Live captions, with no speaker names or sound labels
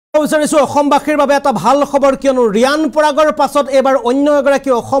বিচাৰিছো অসমবাসীৰ বাবে এটা ভাল খবৰ কিয়নো ৰিয়ান পৰাগৰ পাছত এবাৰ অন্য এগৰাকী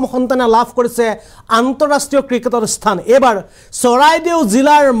অসম সন্তানে লাভ কৰিছে আন্তঃৰাষ্ট্ৰীয় ক্ৰিকেটৰ স্থান এবাৰ চৰাইদেউ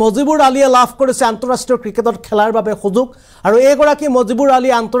জিলাৰ মজিবুৰ আলীয়ে লাভ কৰিছে আন্তঃৰাষ্ট্ৰীয় ক্ৰিকেটত খেলাৰ বাবে সুযোগ আৰু এগৰাকী মজিবুৰ আলী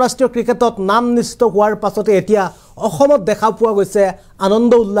আন্তঃৰাষ্ট্ৰীয় ক্ৰিকেটত নাম নিশ্চিত হোৱাৰ পাছতে এতিয়া অসমত দেখা পোৱা গৈছে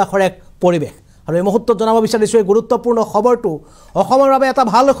আনন্দ উল্লাসৰ এক পৰিৱেশ আৰু এই মুহূৰ্তত জনাব বিচাৰিছো এই গুৰুত্বপূৰ্ণ খবৰটো অসমৰ বাবে এটা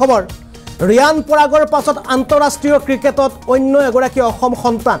ভাল খবৰ ৰিয়ান পৰাগৰ পাছত আন্তঃৰাষ্ট্ৰীয় ক্ৰিকেটত অন্য এগৰাকী অসম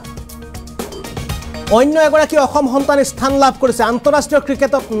সন্তান স্থান লাভ কৰিছে আন্তঃৰাষ্ট্ৰীয়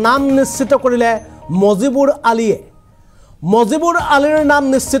ক্ৰিকেটত নাম নিশ্চিত কৰিলে মজিবুৰ আলীয়ে মজিবুৰ আলীৰ নাম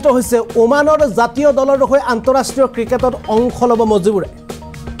নিশ্চিত হৈছে ওমানৰ জাতীয় দলৰ হৈ আন্তঃৰাষ্ট্ৰীয় ক্ৰিকেটত অংশ ল'ব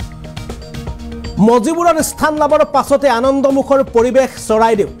মজিবুৰৰ স্থান লাভৰ পাছতে আনন্দমুখৰ পৰিৱেশ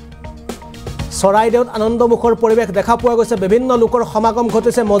চৰাইদেউত আনন্দমুখৰ পৰিৱেশ দেখা পোৱা গৈছে বিভিন্ন লোকৰ সমাগম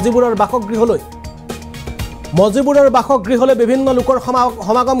ঘটিছে মজিবুৰৰ বাসগৃহলৈ বিভিন্ন লোকৰ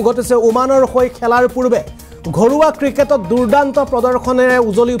সমাগম ঘটিছে ওমানৰ হৈ খেলাৰ পূৰ্বে ঘৰুৱা ক্ৰিকেটত দুৰ্দান্ত প্ৰদৰ্শনেৰে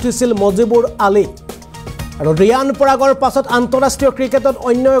উজলি উঠিছিল মজিবুৰ আলী আৰু ৰিয়ান পৰাগৰ পাছত আন্তঃৰাষ্ট্ৰীয় ক্ৰিকেটত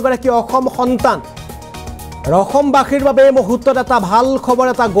অন্য এগৰাকী অসম সন্তান আৰু অসমবাসীৰ বাবে এই মুহূৰ্তত এটা ভাল খবৰ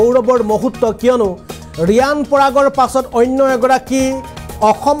এটা গৌৰৱৰ মুহূৰ্ত কিয়নো ৰিয়ান পৰাগৰ পাছত অন্য এগৰাকী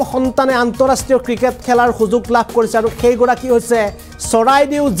অসম সন্তানে আন্তঃৰাষ্ট্ৰীয় ক্ৰিকেট খেলাৰ সুযোগ লাভ কৰিছে আৰু সেইগৰাকী হৈছে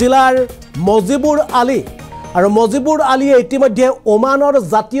চৰাইদেউ জিলাৰ মজিবুৰ আলী আৰু মজিবুৰ আলীয়ে ইতিমধ্যে ওমানৰ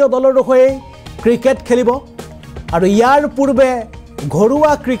জাতীয় দলৰ হৈ ক্ৰিকেট খেলিব আৰু ইয়াৰ পূৰ্বে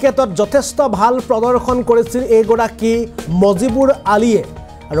ঘৰুৱা ক্ৰিকেটত যথেষ্ট ভাল প্ৰদৰ্শন কৰিছিল এইগৰাকী মজিবুৰ আলীয়ে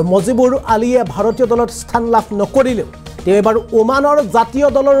আৰু মজিবুৰ আলীয়ে ভাৰতীয় দলত স্থান লাভ নকৰিলেও তেওঁ এবাৰ ওমানৰ জাতীয়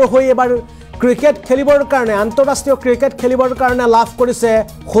দলৰ হৈ এবাৰ ক্ৰিকেট খেলিবৰ কাৰণে আন্তঃৰাষ্ট্ৰীয় ক্ৰিকেট খেলিবৰ কাৰণে লাভ কৰিছে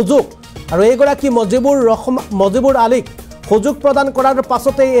সুযোগ আৰু এইগৰাকী মজিবুৰ আলীক সুযোগ প্ৰদান কৰাৰ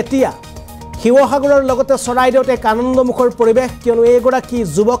পাছতে এতিয়া শিৱসাগৰৰ লগতে চৰাইদেউত এক আনন্দমুখৰ পৰিৱেশ কিয়নো এইগৰাকী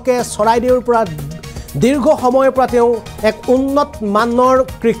যুৱকে চৰাইদেউৰ পৰা দীৰ্ঘ সময়ৰ পৰা তেওঁ এক উন্নত মানৰ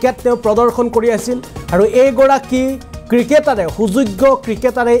ক্ৰিকেট তেওঁ প্ৰদৰ্শন কৰি আছিল আৰু এইগৰাকী সুযোগ্য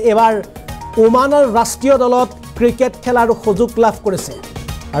ক্ৰিকেটাৰে এবাৰ ওমানৰ ৰাষ্ট্ৰীয় দলত ক্ৰিকেট খেলাৰ সুযোগ লাভ কৰিছে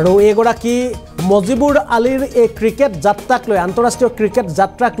আৰু এইগৰাকী মজিবুৰ আলীৰ এই ক্ৰিকেট যাত্ৰাক লৈ আন্তঃৰাষ্ট্ৰীয় ক্ৰিকেট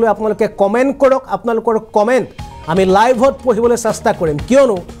যাত্ৰাক লৈ আপোনালোকে কমেণ্ট কৰক আপোনালোকৰ কমেণ্ট আমি লাইভত পঢ়িবলৈ চেষ্টা কৰিম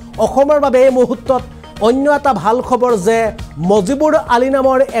কিয়নো অসমৰ বাবে এই মুহূৰ্তত অন্য এটা ভাল খবৰ যে মজিবুৰ আলী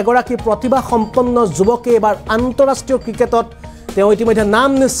নামৰ এগৰাকী প্ৰতিভা সম্পন্ন যুৱকে এবাৰ আন্তঃৰাষ্ট্ৰীয় ক্ৰিকেটত তেওঁ ইতিমধ্যে নাম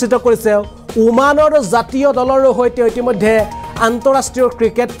নিশ্চিত কৰিছে ওমানৰ জাতীয় দলৰ হৈ তেওঁ ইতিমধ্যে আন্তঃৰাষ্ট্ৰীয়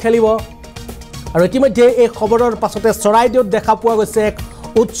ক্ৰিকেট খেলিব আৰু ইতিমধ্যে এই খবৰৰ পাছতে চৰাইদেউত দেখা পোৱা গৈছে এক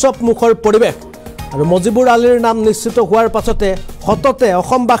উৎসৱমুখৰ পৰিৱেশ আৰু মজিবুৰ আলীৰ নাম নিশ্চিত হোৱাৰ পাছতে সততে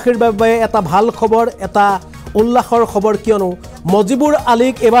অসমবাসীৰ বাবে এটা ভাল খবৰ এটা উল্লাসৰ খবৰ কিয়নো মজিবুৰ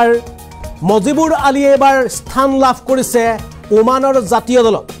আলীয়ে এবাৰ স্থান লাভ কৰিছে ওমানৰ জাতীয়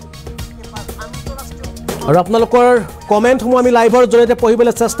দলত আৰু আপোনালোকৰ কমেণ্টসমূহ আমি লাইভৰ জৰিয়তে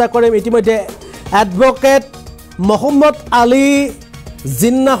পঢ়িবলৈ চেষ্টা কৰিম ইতিমধ্যে advocate Mohammad Ali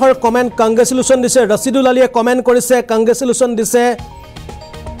জিন্নাহৰ comment congratulation দিছে ৰচিদুল আলীয়ে কমেণ্ট কৰিছে কংগ্ৰেচুলেশ্যন দিছে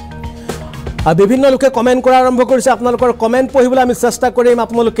বিভিন্ন লোকে কমেণ্ট কৰা আৰম্ভ কৰিছে আপোনালোকৰ কমেণ্ট পঢ়িবলৈ আমি চেষ্টা কৰিম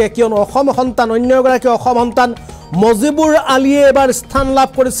আপোনালোকে কিয়নো অসম সন্তান অন্য এগৰাকী অসম সন্তান মজিবুৰ আলীয়ে এবাৰ স্থান লাভ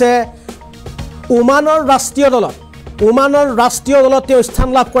কৰিছে ওমানৰ ৰাষ্ট্ৰীয় দলত তেওঁ স্থান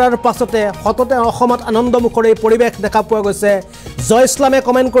লাভ কৰাৰ পাছতে সততে অসমত আনন্দমুখৰ এই পৰিৱেশ দেখা পোৱা গৈছে জয় ইছলামে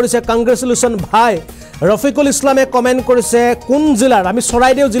কমেণ্ট কৰিছে কংগ্ৰেচুলেশ্যন ভাই ৰফিকুল ইছলামে কমেণ্ট কৰিছে কোন জিলাৰ আমি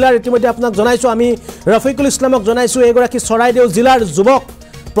চৰাইদেউ জিলাৰ ইতিমধ্যে আপোনাক জনাইছোঁ আমি ৰফিকুল ইছলামক জনাইছোঁ এগৰাকী চৰাইদেউ জিলাৰ যুৱক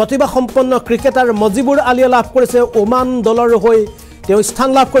প্ৰতিভা সম্পন্ন ক্ৰিকেটাৰ মজিবুৰ আলীয়ে লাভ কৰিছে ওমান দলৰ হৈ তেওঁ স্থান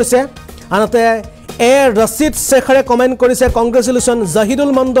লাভ কৰিছে আনহাতে ৰচিদ শেখৰে কমেণ্ট কৰিছে কংগ্ৰেচুলেশ্যন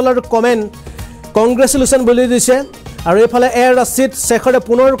জাহিদুল মণ্ডলৰ কমেণ্ট কংগ্ৰেচুলেশ্যন বুলি দিছে আৰু এইফালে ৰচিদ শেখৰে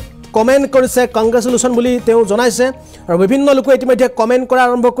পুনৰ কমেণ্ট কৰিছে কংগ্ৰেচুলেশ্যন বুলি তেওঁ জনাইছে আৰু বিভিন্ন লোকে ইতিমধ্যে কমেণ্ট কৰা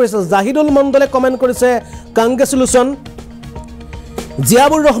আৰম্ভ কৰিছে জাহিদুল মণ্ডলে কমেণ্ট কৰিছে কংগ্ৰেচুলেশ্যন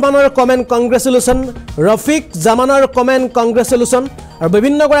জিয়াবুৰ ৰহমানৰ comment congratulation Rafiq জামানৰ comment congratulation আৰু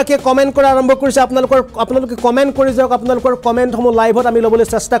বিভিন্নগৰাকীয়ে কমেণ্ট কৰা আৰম্ভ কৰিছে আপোনালোকে কমেণ্ট কৰি যাওক আপোনালোকৰ কমেণ্টসমূহ লাইভত আমি ল'বলৈ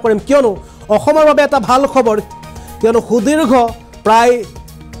চেষ্টা কৰিম কিয়নো অসমৰ বাবে এটা ভাল খবৰ কিয়নো সুদীৰ্ঘ প্ৰায়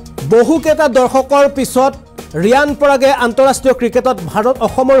বহুকেইটা দশকৰ পিছত ৰিয়ান পৰাগে আন্তঃৰাষ্ট্ৰীয় ক্ৰিকেটত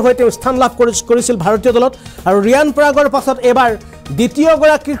অসমৰ হৈ তেওঁ স্থান লাভ কৰিছিল ভাৰতীয় দলত আৰু ৰিয়ান পৰাগৰ পাছত এবাৰ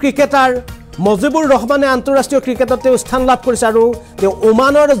দ্বিতীয়গৰাকী ক্ৰিকেটাৰ মজিবুৰ ৰহমানে আন্তঃৰাষ্ট্ৰীয় ক্ৰিকেটত তেওঁ স্থান লাভ কৰিছে আৰু তেওঁ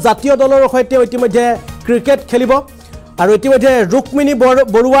ওমানৰ জাতীয় দলৰ হৈ তেওঁ ইতিমধ্যে ক্ৰিকেট খেলিব আৰু ইতিমধ্যে ৰুক্মিণী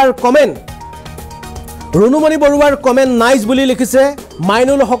ৰুণুমণি বৰুৱাৰ কমেণ্ট নাইচ বুলি লিখিছে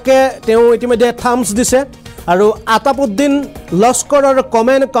মাইনুল হকে তেওঁ ইতিমধ্যে থাম্বছ দিছে আৰু আতাপুদ্দিন লস্কৰৰ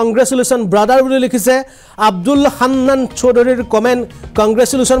কমেণ্ট কংগ্ৰেচুলেশ্যন ব্ৰাদাৰ বুলি লিখিছে আব্দুল হান্নান চৌধুৰীৰ কমেণ্ট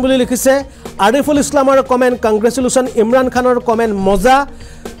কংগ্ৰেচুলেশ্যন বুলি লিখিছে আৰিফুল ইছলামৰ কমেণ্ট কংগ্ৰেচুলেশ্যন ইমৰান খানৰ কমেণ্ট মজা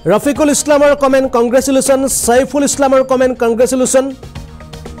ৰফিকুল ইছলামৰ কমেণ্ট কংগ্ৰেচুলেশ্যন সাইফুল ইছলামৰ comment congratulation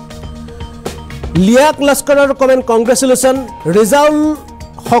লিয়াক লস্কৰৰ comment congratulation Rezaul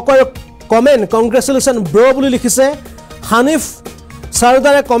হকৰ কমেণ্ট কংগ্ৰেচুলেশ্যন ব্ৰ বুলি লিখিছে হানিফ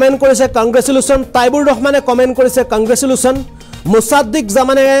সৰদাৰে কমেণ্ট কৰিছে কংগ্ৰেচুলেশ্যন তাইবুৰ ৰহমানে কমেণ্ট কৰিছে কংগ্ৰেচুলেশ্যন মুসাদ্দিক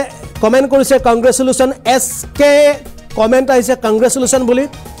জামানে কমেণ্ট কৰিছে কংগ্ৰেচুলেশ্যন এছ কে কমেণ্ট আহিছে কংগ্ৰেচুলেশ্যন বুলি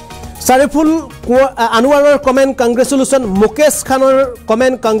চাৰিফুল আনোৱাৰৰ কমেণ্ট কংগ্ৰেচুলেশ্যন মুকেশ খানৰ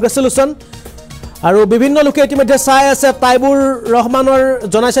কমেণ্ট কংগ্ৰেচুলেশ্যন আৰু বিভিন্ন লোকে ইতিমধ্যে চাই আছে তাইবুৰ ৰহমানৰ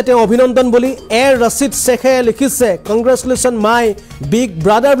জনাইছে তেওঁ অভিনন্দন বুলি এ ৰচিদ শেখে লিখিছে কংগ্ৰেচুলেশ্যন মাই বিগ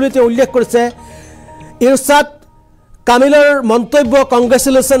ব্ৰাদাৰ বুলি তেওঁ উল্লেখ কৰিছে ইৰছাদ কামিলৰ মন্তব্য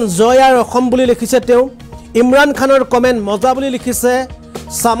কংগ্ৰেচুলেশ্যন জয়াৰ অসম বুলি লিখিছে তেওঁ ইমৰান খানৰ কমেণ্ট মজা বুলি লিখিছে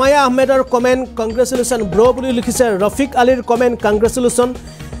সামায়া আহমেদৰ কমেণ্ট কংগ্ৰেচুলেশ্যন ব্ৰ বুলি লিখিছে ৰফিক আলীৰ কমেণ্ট কংগ্ৰেচুলেশ্যন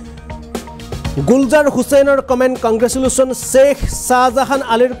গুলজাৰ হুছেইনৰ কমেণ্ট কংগ্ৰেচুলেশ্যন শেখ শাহজাহান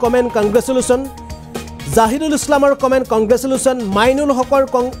আলীৰ কমেণ্ট কংগ্ৰেচুলেশ্যন জাহিদুল ইছলামৰ কমেণ্ট কংগ্ৰেচুলেশ্যন মাইনুল হকৰ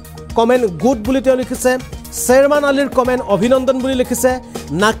কমেণ্ট গুড বুলি তেওঁ লিখিছে শ্বেৰমান আলীৰ কমেণ্ট অভিনন্দন বুলি লিখিছে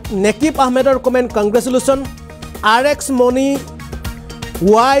নেকিব আহমেদৰ কমেণ্ট কংগ্ৰেচুলেশ্যন RX মনি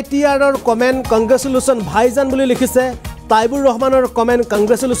YTRৰ কমেণ্ট কংগ্ৰেচুলেশ্যন ভাইজান বুলি লিখিছে তাইবুৰ ৰহমানৰ কমেণ্ট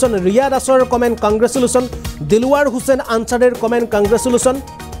কংগ্ৰেচুলেশ্যন ৰিয়া দাসৰ comment congratulation Dilwar Hussain আনচাৰীৰ comment congratulation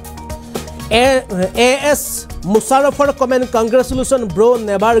AS মুছাৰফৰ comment congratulation ব্ৰ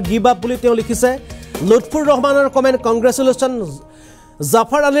নেভাৰ গিভ আপ বুলি তেওঁ লিখিছে লুৎফুৰ ৰহমানৰ কমেণ্ট কংগ্ৰেচুলেশ্যন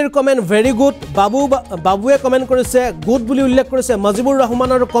জাফৰ আলীৰ কমেণ্ট ভেৰি গুড বাবুৱে কমেণ্ট কৰিছে গুড বুলি উল্লেখ কৰিছে মজিবুৰ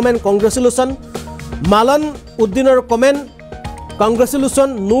ৰহমানৰ কমেণ্ট কংগ্ৰেচুলেশ্যন মালান উদ্দিনৰ কমেণ্ট কংগ্ৰেচুলেশ্যন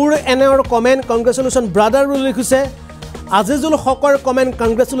নুৰ এনৰ কমেণ্ট কংগ্ৰেচুলেশ্যন ব্ৰাদাৰ বুলি লিখিছে আজিজুল হকৰ comment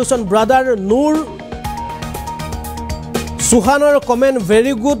congratulation brother Nur সুহানৰ comment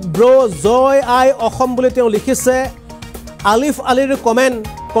very good ব্ৰ জয় আই অসম বুলি তেওঁ লিখিছে আলিফ আলীৰ কমেণ্ট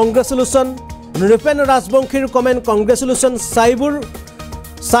কংগ্ৰেচুলেশ্যন নৃপেন ৰাজবংশীৰ কমেণ্ট কংগ্ৰেচুলেশ্যন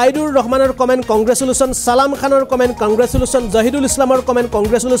সাইদুৰ ৰহমানৰ কমেণ্ট কংগ্ৰেচুলেশ্যন সালাম খানৰ কমেণ্ট কংগ্ৰেচুলেশ্যন জাহিদুল ইছলামৰ কমেণ্ট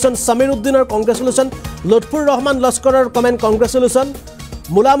কংগ্ৰেচুলেশ্যন সমীৰ উদ্দিনৰ congratulation Lutfur Rahman লস্কৰৰ comment congratulation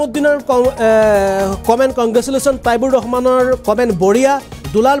মুলামুদ্দিনৰ comment congratulation তাইবুৰ ৰহমানৰ কমেণ্ট বঢ়িয়া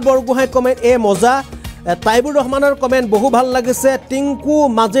দুলাল বৰগোহাঁই কমেণ্ট এ মজা তাইবুৰ ৰহমানৰ কমেণ্ট বহু ভাল লাগিছে টিংকু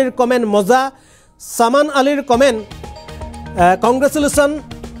মাজিৰ কমেণ্ট মজা সামান আলীৰ কমেণ্ট কংগ্ৰেচুলেশ্যন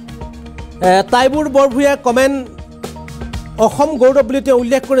তাইবুৰ বৰভূঞাৰ কমেণ্ট অসম গৌৰৱ বুলি তেওঁ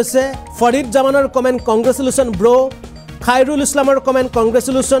উল্লেখ কৰিছে ফৰিদ জামানৰ কমেণ্ট কংগ্ৰেচুলেশ্যন ব্ৰ খাইৰুল ইছলামৰ কমেণ্ট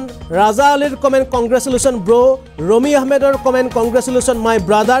কংগ্ৰেচুলেশ্যন ৰাজা আলীৰ কমেণ্ট কংগ্ৰেচুলেশ্যন ব্ৰ ৰমি আহমেদৰ কমেণ্ট কংগ্ৰেচুলেশ্যন মাই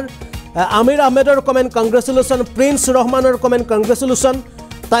ব্ৰাদাৰ আমিৰ আহমেদৰ কমেণ্ট কংগ্ৰেচুলেশ্যন প্ৰিন্স ৰহমানৰ কমেণ্ট কংগ্ৰেচুলেশ্যন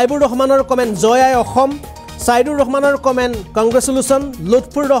তাইবুৰ ৰহমানৰ কমেণ্ট জয় আই অসম সাইদুৰ ৰহমানৰ comment congratulation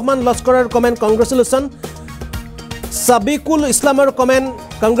Lutfur Rahman লস্কৰৰ comment congratulation Sabikul ইছলামৰ কমেণ্ট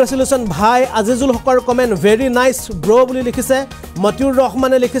কংগ্ৰেচুলেশ্যন ভাই আজিজুল হকৰ কমেণ্ট ভেৰি নাইচ ব্ৰ বুলি লিখিছে মতিউৰ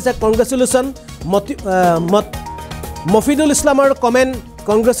ৰহমানে লিখিছে কংগ্ৰেচুলেশ্যন মফিদুল ইছলামৰ কমেণ্ট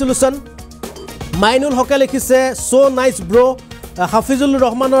কংগ্ৰেচুলেশ্যন মাইনুল হকে লিখিছে চ' নাইচ ব্ৰ হাফিজুল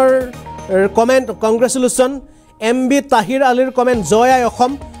ৰহমানৰ কমেণ্ট কংগ্ৰেচুলেশ্যন MB তাহিৰ আলীৰ কমেণ্ট জয় আই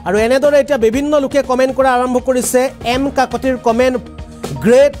অসম আৰু এনেদৰে এতিয়া বিভিন্ন লোকে কমেণ্ট কৰা আৰম্ভ কৰিছে M কাকতিৰ comment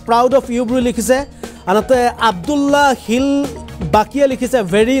great proud of U বুলি লিখিছে আনহাতে আব্দুল্লাহ হিল বাকিয়ে লিখিছে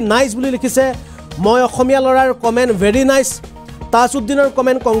ভেৰি নাইচ বুলি লিখিছে মই অসমীয়া ল'ৰাৰ comment very nice তাজউদ্দিনৰ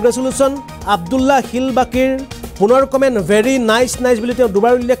comment congratulation Abdullah hill বাকিৰ পুনৰ কমেণ্ট ভেৰি নাইচ বুলি তেওঁ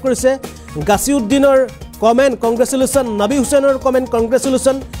দুবাৰ উল্লেখ কৰিছে গাছিউদ্দিনৰ কমেণ্ট কংগ্ৰেচুলেশ্যন নবী হুছেইনৰ কমেণ্ট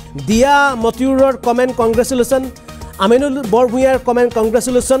কংগ্ৰেচুলেশ্যন দিয়া মতিউৰৰ comment congratulation Aminul বৰভূঞাৰ comment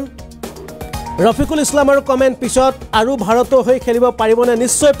congratulation Rafiqul ইছলামৰ কমেণ্ট পিছত আৰু ভাৰতৰ হৈ খেলিব পাৰিবনে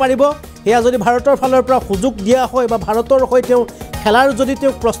নিশ্চয় পাৰিব এয়া যদি ভাৰতৰ ফালৰ পৰা সুযোগ দিয়া হয় বা ভাৰতৰ হৈ তেওঁ খেলাৰ যদি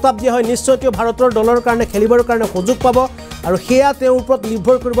তেওঁক প্ৰস্তাৱ দিয়া হয় নিশ্চয় তেওঁ ভাৰতৰ দলৰ কাৰণে খেলিবৰ কাৰণে সুযোগ পাব আৰু সেয়া তেওঁৰ ওপৰত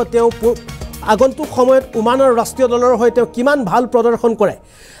নিৰ্ভৰ কৰিব তেওঁ আগন্তুক সময়ত ওমানৰ ৰাষ্ট্ৰীয় দলৰ হৈ তেওঁ কিমান ভাল প্ৰদৰ্শন কৰে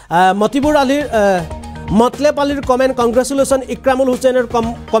মতলেব আলীৰ কমেণ্ট কংগ্ৰেচুলেশ্যন ইক্ৰামুল হুছেইনৰ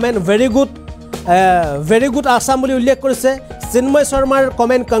কমেণ্ট ভেৰি গুড আছাম বুলি উল্লেখ কৰিছে চিন্ময় শৰ্মাৰ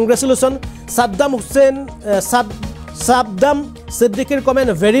comment congratulation সাবদাম সিদ্দিকীৰ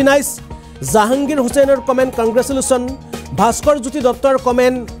comment very nice Jahangir হুছেইনৰ কমেণ্ট কংগ্ৰেচুলেশ্যন ভাস্কৰ জ্যোতি দত্তৰ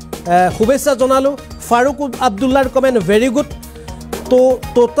কমেণ্ট শুভেচ্ছা জনালোঁ ফাৰুক আব্দুল্লাৰ কমেণ্ট ভেৰি গুড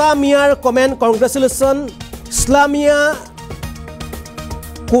তোতা মিয়াৰ কমেণ্ট কংগ্ৰেচুলেশ্যন ইছলামিয়া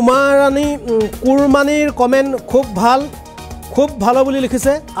কুৰমানীৰ কমেণ্ট খুব ভাল বুলি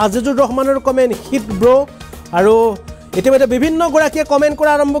লিখিছে আজিজুৰ ৰহমানৰ কমেণ্ট হিট ব্ৰ আৰু ইতিমধ্যে বিভিন্ন গৰাকীয়ে কমেন্ট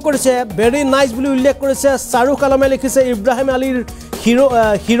কৰা আৰম্ভ কৰিছে ভেৰি নাইস বুলি উল্লেখ কৰিছে শাহৰুখ আলমে লিখিছে ইব্ৰাহিম আলীৰ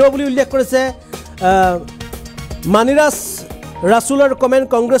হিৰো বুলি উল্লেখ কৰিছে মানিৰাজ ৰাসুলৰ কমেন্ট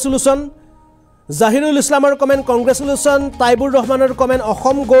কংগ্ৰেচুলেশ্যন জাহিৰুল ইছলামৰ কমেন্ট কংগ্ৰেচুলেশ্যন তাইবুৰ ৰহমানৰ কমেন্ট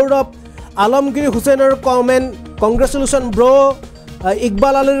অসম গৌৰৱ আলমগীৰ হুছেইনৰ কমেন্ট কংগ্ৰেচুলেশ্যন ব্ৰ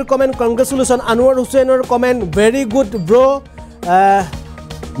ইকবাল আলীৰ কমেন্ট কংগ্ৰেচুলেশ্যন আনোৱাৰ হুছেইনৰ কমেন্ট ভেৰি গুড ব্ৰ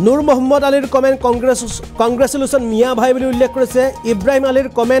নুৰ মোহাম্মদ আলীৰ কমেন্ট কংগ্ৰেচুলেশ্যন মিয়া ভাই বুলি উল্লেখ কৰিছে ইব্ৰাহিম আলীৰ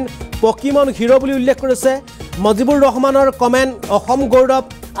কমেন্ট পকিমন হিৰো বুলি উল্লেখ কৰিছে মজিবুৰ ৰহমানৰ কমেন্ট অসম গৌৰৱ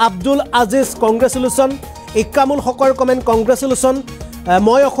আব্দুল আজিজ কংগ্ৰেচুলেশ্যন ইকামুল হকৰ কমেন্ট কংগ্ৰেচুলেশ্যন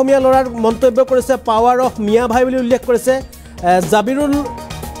মই অসমীয়া লৰাৰ মন্তব্য কৰিছে পাৱাৰ অফ মিয়া ভাই বুলি উল্লেখ কৰিছে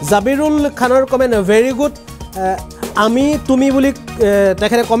জাবিৰুল খানৰ কমেন্ট ভেৰি গুড আমি তুমি বুলি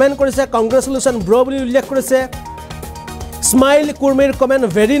তেখেতে কমেন্ট কৰিছে কংগ্ৰেচুলেশ্যন ব্ৰ বুলি উল্লেখ কৰিছে স্মাইল কুৰ্মিৰ কমেন্ট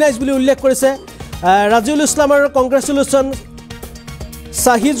ভেৰি নাইস বুলি উল্লেখ কৰিছে ৰাজিউল ইছলামৰ কংগ্ৰেচুলেশ্যন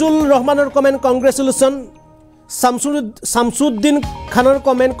সাহিজুল ৰহমানৰ কমেন্ট কংগ্ৰেচুলেশ্যন শামসুদ্দিন খানৰ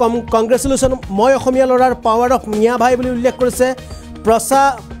কমেন্ট কংগ্ৰেচুলেশ্যন মই অসমীয়া লৰাৰ পাৱাৰ অফ মিয়া ভাই বুলি উল্লেখ কৰিছে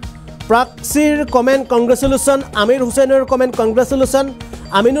প্ৰাক্সিৰ কমেন্ট কংগ্ৰেচুলেশ্যন আমিৰ হুছেইনৰ কমেন্ট কংগ্ৰেচুলেশ্যন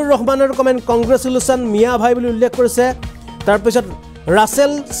আমিনুৰ ৰহমানৰ কমেন্ট কংগ্ৰেচুলেশ্যন মিয়া ভাই বুলি উল্লেখ কৰিছে তাৰপিছত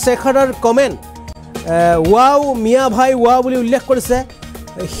ৰাছেল শেখাৰৰ কমেন্ট ৱাও মিয়া ভাই ৱাও বুলি উল্লেখ কৰিছে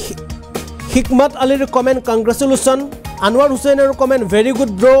হিকমত আলীৰ কমেন্ট কংগ্ৰেচুলেশ্যন আনোৱাৰ হুছেইনৰ কমেন্ট ভেৰি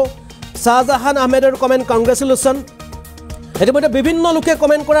গুড ব্ৰ শাহজাহান আহমেদৰ কমেন্ট কংগ্ৰেচুলেশ্যন ইতিমধ্যে বিভিন্ন লোকে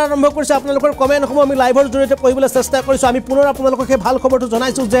কমেন্ট কৰা আৰম্ভ কৰিছে আপোনালোকৰ কমেন্টসমূহ আমি লাইভৰ জৰিয়তে পঢ়িবলৈ চেষ্টা কৰিছোঁ আমি পুনৰ আপোনালোকক সেই ভাল খবৰটো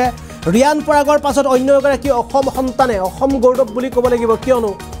জনাইছোঁ যে ৰিয়ান পৰাগৰ পাছত অন্য এগৰাকী অসম সন্তানে অসম গৌৰৱ বুলি ক'ব লাগিব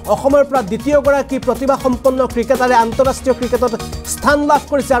কিয়নো অসমৰ পৰা দ্বিতীয়গৰাকী প্ৰতিভাসম্পন্ন ক্ৰিকেটাৰে আন্তঃৰাষ্ট্ৰীয় ক্ৰিকেটত স্থান লাভ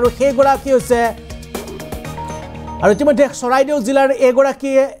কৰিছে আৰু সেইগৰাকী হৈছে আৰু ইতিমধ্যে চৰাইদেউ জিলাৰ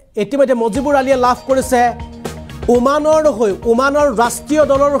এগৰাকীয়ে ইতিমধ্যে মজিবুৰ আলীয়ে লাভ কৰিছে ওমানৰ ৰাষ্ট্ৰীয়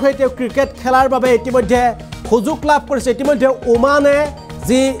দলৰ হৈ তেওঁ ক্ৰিকেট খেলাৰ বাবে ইতিমধ্যে সুযোগ লাভ কৰিছে ইতিমধ্যে ওমানে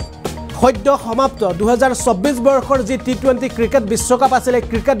যি সদ্য সমাপ্ত 2024 বৰ্ষৰ যি টি20 ক্ৰিকেট বিশ্বকাপ আছিল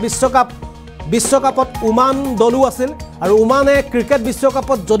ক্ৰিকেট বিশ্বকাপত ওমান দলো আছিল আৰু ওমানে ক্ৰিকেট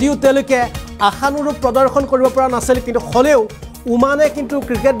বিশ্বকাপত যদিও তেওঁলোকে আশানুৰূপ প্ৰদৰ্শন কৰিব পৰা নাছিল কিন্তু হলেও ওমানে কিন্তু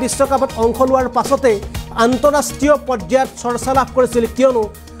ক্ৰিকেট বিশ্বকাপত অংশ লোৱাৰ পাছতে আন্তঃৰাষ্ট্ৰীয় পৰ্যায়ত চৰ্চা লাভ কৰিছিল কিয়নো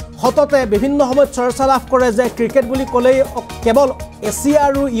হততে বিভিন্ন সময়ত চৰ্চা লাভ কৰে যে ক্ৰিকেট বুলি ক'লেই কেৱল এছিয়া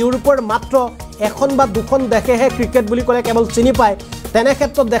আৰু ইউৰোপৰ মাত্ৰ এখন বা দুখন দেশেহে ক্ৰিকেট বুলি ক'লে কেৱল চিনি পায় তেনে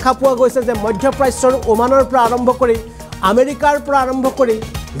ক্ষেত্ৰত দেখা পোৱা গৈছে যে মধ্যপ্ৰাচ্যৰ ওমানৰ পৰা আৰম্ভ কৰি আমেৰিকাৰ পৰা আৰম্ভ কৰি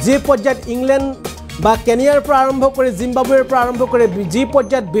যি পৰ্যায়ত ইংলেণ্ড বা কেনিয়াৰ পৰা আৰম্ভ কৰি জিম্বাবুৱেৰ পৰা আৰম্ভ কৰি যি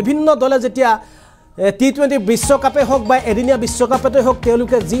পৰ্যায়ত বিভিন্ন দলে যেতিয়া টি20 বিশ্বকাপে হোক বা এদিনীয়া বিশ্বকাপতে হোক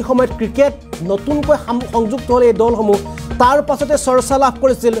তেওঁলোকে যি সময়ত ক্ৰিকেট নতুনকৈ সংযুক্ত হ'ল এই দলসমূহ তাৰ পাছতে চৰ্চা লাভ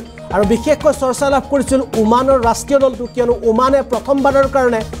কৰিছিল আৰু বিশেষকৈ চৰ্চা লাভ কৰিছিল ওমানৰ ৰাষ্ট্ৰীয় দলটো কিয়নো ওমানে প্ৰথমবাৰৰ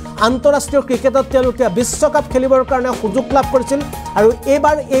কাৰণে আন্তঃৰাষ্ট্ৰীয় ক্ৰিকেটত তেওঁলোকে বিশ্বকাপ খেলিবৰ কাৰণে সুযোগ লাভ কৰিছিল আৰু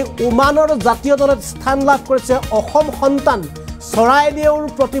এইবাৰ এই ওমানৰ জাতীয় দলত স্থান লাভ কৰিছে অসম সন্তান চৰাইদেউৰ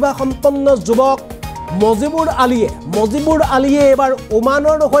প্ৰতিভাসম্পন্ন যুৱক মজিবুৰ আলীয়ে এইবাৰ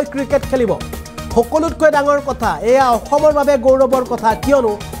ওমানৰ হৈ ক্ৰিকেট খেলিব সকলোতকৈ ডাঙৰ কথা এয়া অসমৰ বাবে গৌৰৱৰ কথা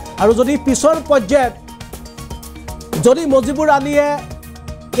কিয়নো আৰু যদি পিছৰ পৰ্যায়ত যদি মজিবুৰ আলীয়ে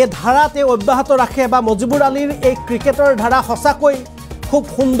এই ধাৰাতে অব্যাহত ৰাখে বা মজিবুৰ আলীৰ এই ক্ৰিকেটৰ ধাৰা সঁচাকৈ খুব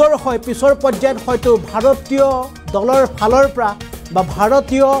সুন্দৰ হয় পিছৰ পৰ্যায়ত হয়তো ভাৰতীয় দলৰ ফালৰ পৰা বা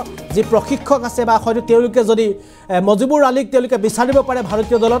ভাৰতীয় যি প্ৰশিক্ষক আছে বা হয়তো তেওঁলোকে যদি মজিবুৰ আলীক তেওঁলোকে বিচাৰিব পাৰে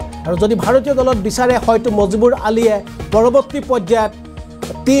ভাৰতীয় দলত আৰু যদি ভাৰতীয় দলত বিচাৰে হয়তো মজিবুৰ আলীয়ে পৰৱৰ্তী পৰ্যায়ত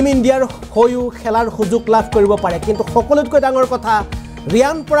টিম ইণ্ডিয়াৰ হৈও খেলাৰ সুযোগ লাভ কৰিব পাৰে কিন্তু সকলোতকৈ ডাঙৰ কথা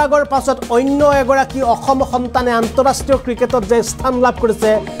ৰিয়ান পৰাগৰ পাছত অন্য এগৰাকী অসম সন্তানে আন্তঃৰাষ্ট্ৰীয় ক্ৰিকেটত যে স্থান লাভ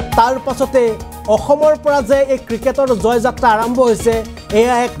কৰিছে তাৰ পাছতে অসমৰ পৰা যে এই ক্ৰিকেটৰ জয়যাত্ৰা আৰম্ভ হৈছে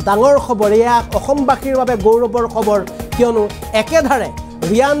এয়া এক ডাঙৰ খবৰ এয়া অসমবাসীৰ বাবে গৌৰৱৰ খবৰ কিয়নো একেধাৰে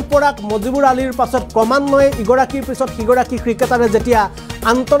ৰিয়ান পৰাগ মজিবুৰ আলীৰ পাছত ক্ৰমান্বয়ে ইগৰাকীৰ পিছত সিগৰাকী ক্ৰিকেটাৰে যেতিয়া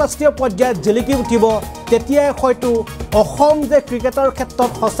আন্তঃৰাষ্ট্ৰীয় পৰ্যায়ত জিলিকি উঠিব তেতিয়াই হয়তো অসম যে ক্ৰিকেটৰ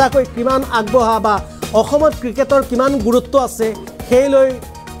ক্ষেত্ৰত সঁচাকৈ কিমান আগবঢ়া বা অসমত ক্ৰিকেটৰ কিমান গুৰুত্ব আছে সেইলৈ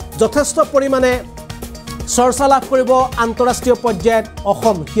যথেষ্ট পৰিমাণে চৰ্চা লাভ কৰিব আন্তঃৰাষ্ট্ৰীয় পৰ্যায়ত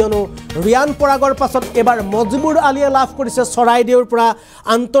অসম কিয়নো ৰিয়ান পৰাগৰ পাছত এবাৰ মজিবুৰ আলীয়ে লাভ কৰিছে চৰাইদেউৰ পৰা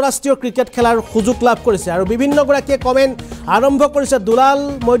আন্তঃৰাষ্ট্ৰীয় ক্ৰিকেট খেলাৰ সুযোগ লাভ কৰিছে আৰু বিভিন্নগৰাকীয়ে কমেণ্ট আৰম্ভ কৰিছে দুলাল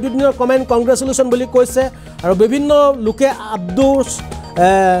মইদুদ্দিনৰ কমেণ্ট কংগ্ৰেচুলেশ্যন বুলি কৈছে আৰু বিভিন্ন লোকে আব্দুল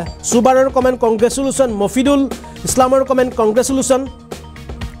সুবাৰৰ কমেণ্ট কংগ্ৰেচুলেশ্যন মফিদুল ইছলামৰ কমেণ্ট কংগ্ৰেচুলেশ্যন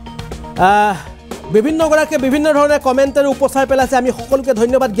বিভিন্নগৰাকীয়ে বিভিন্ন ধৰণে কমেণ্টেৰে উপচাই পেলাইছে আমি সকলোকে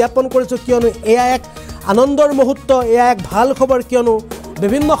ধন্যবাদ জ্ঞাপন কৰিছোঁ কিয়নো এয়া এক আনন্দৰ মুহূৰ্ত এয়া এক ভাল খবৰ কিয়নো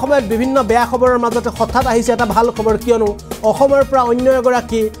বিভিন্ন সময়ত বিভিন্ন বেয়া খবৰৰ মাজতে হঠাৎ আহিছে এটা ভাল খবৰ কিয়নো অসমৰ পৰা অন্য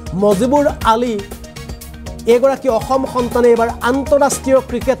এগৰাকী মজিবুৰ আলী এগৰাকী অসম সন্তানে এবাৰ আন্তঃৰাষ্ট্ৰীয়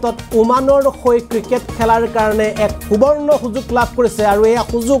ক্ৰিকেটত ওমানৰ হৈ ক্ৰিকেট খেলাৰ কাৰণে এক সুবৰ্ণ সুযোগ লাভ কৰিছে আৰু এই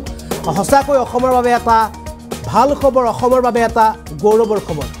সুযোগ সঁচাকৈ অসমৰ বাবে এটা ভাল খবৰ অসমৰ বাবে এটা গৌৰৱৰ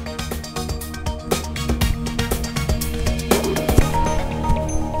খবৰ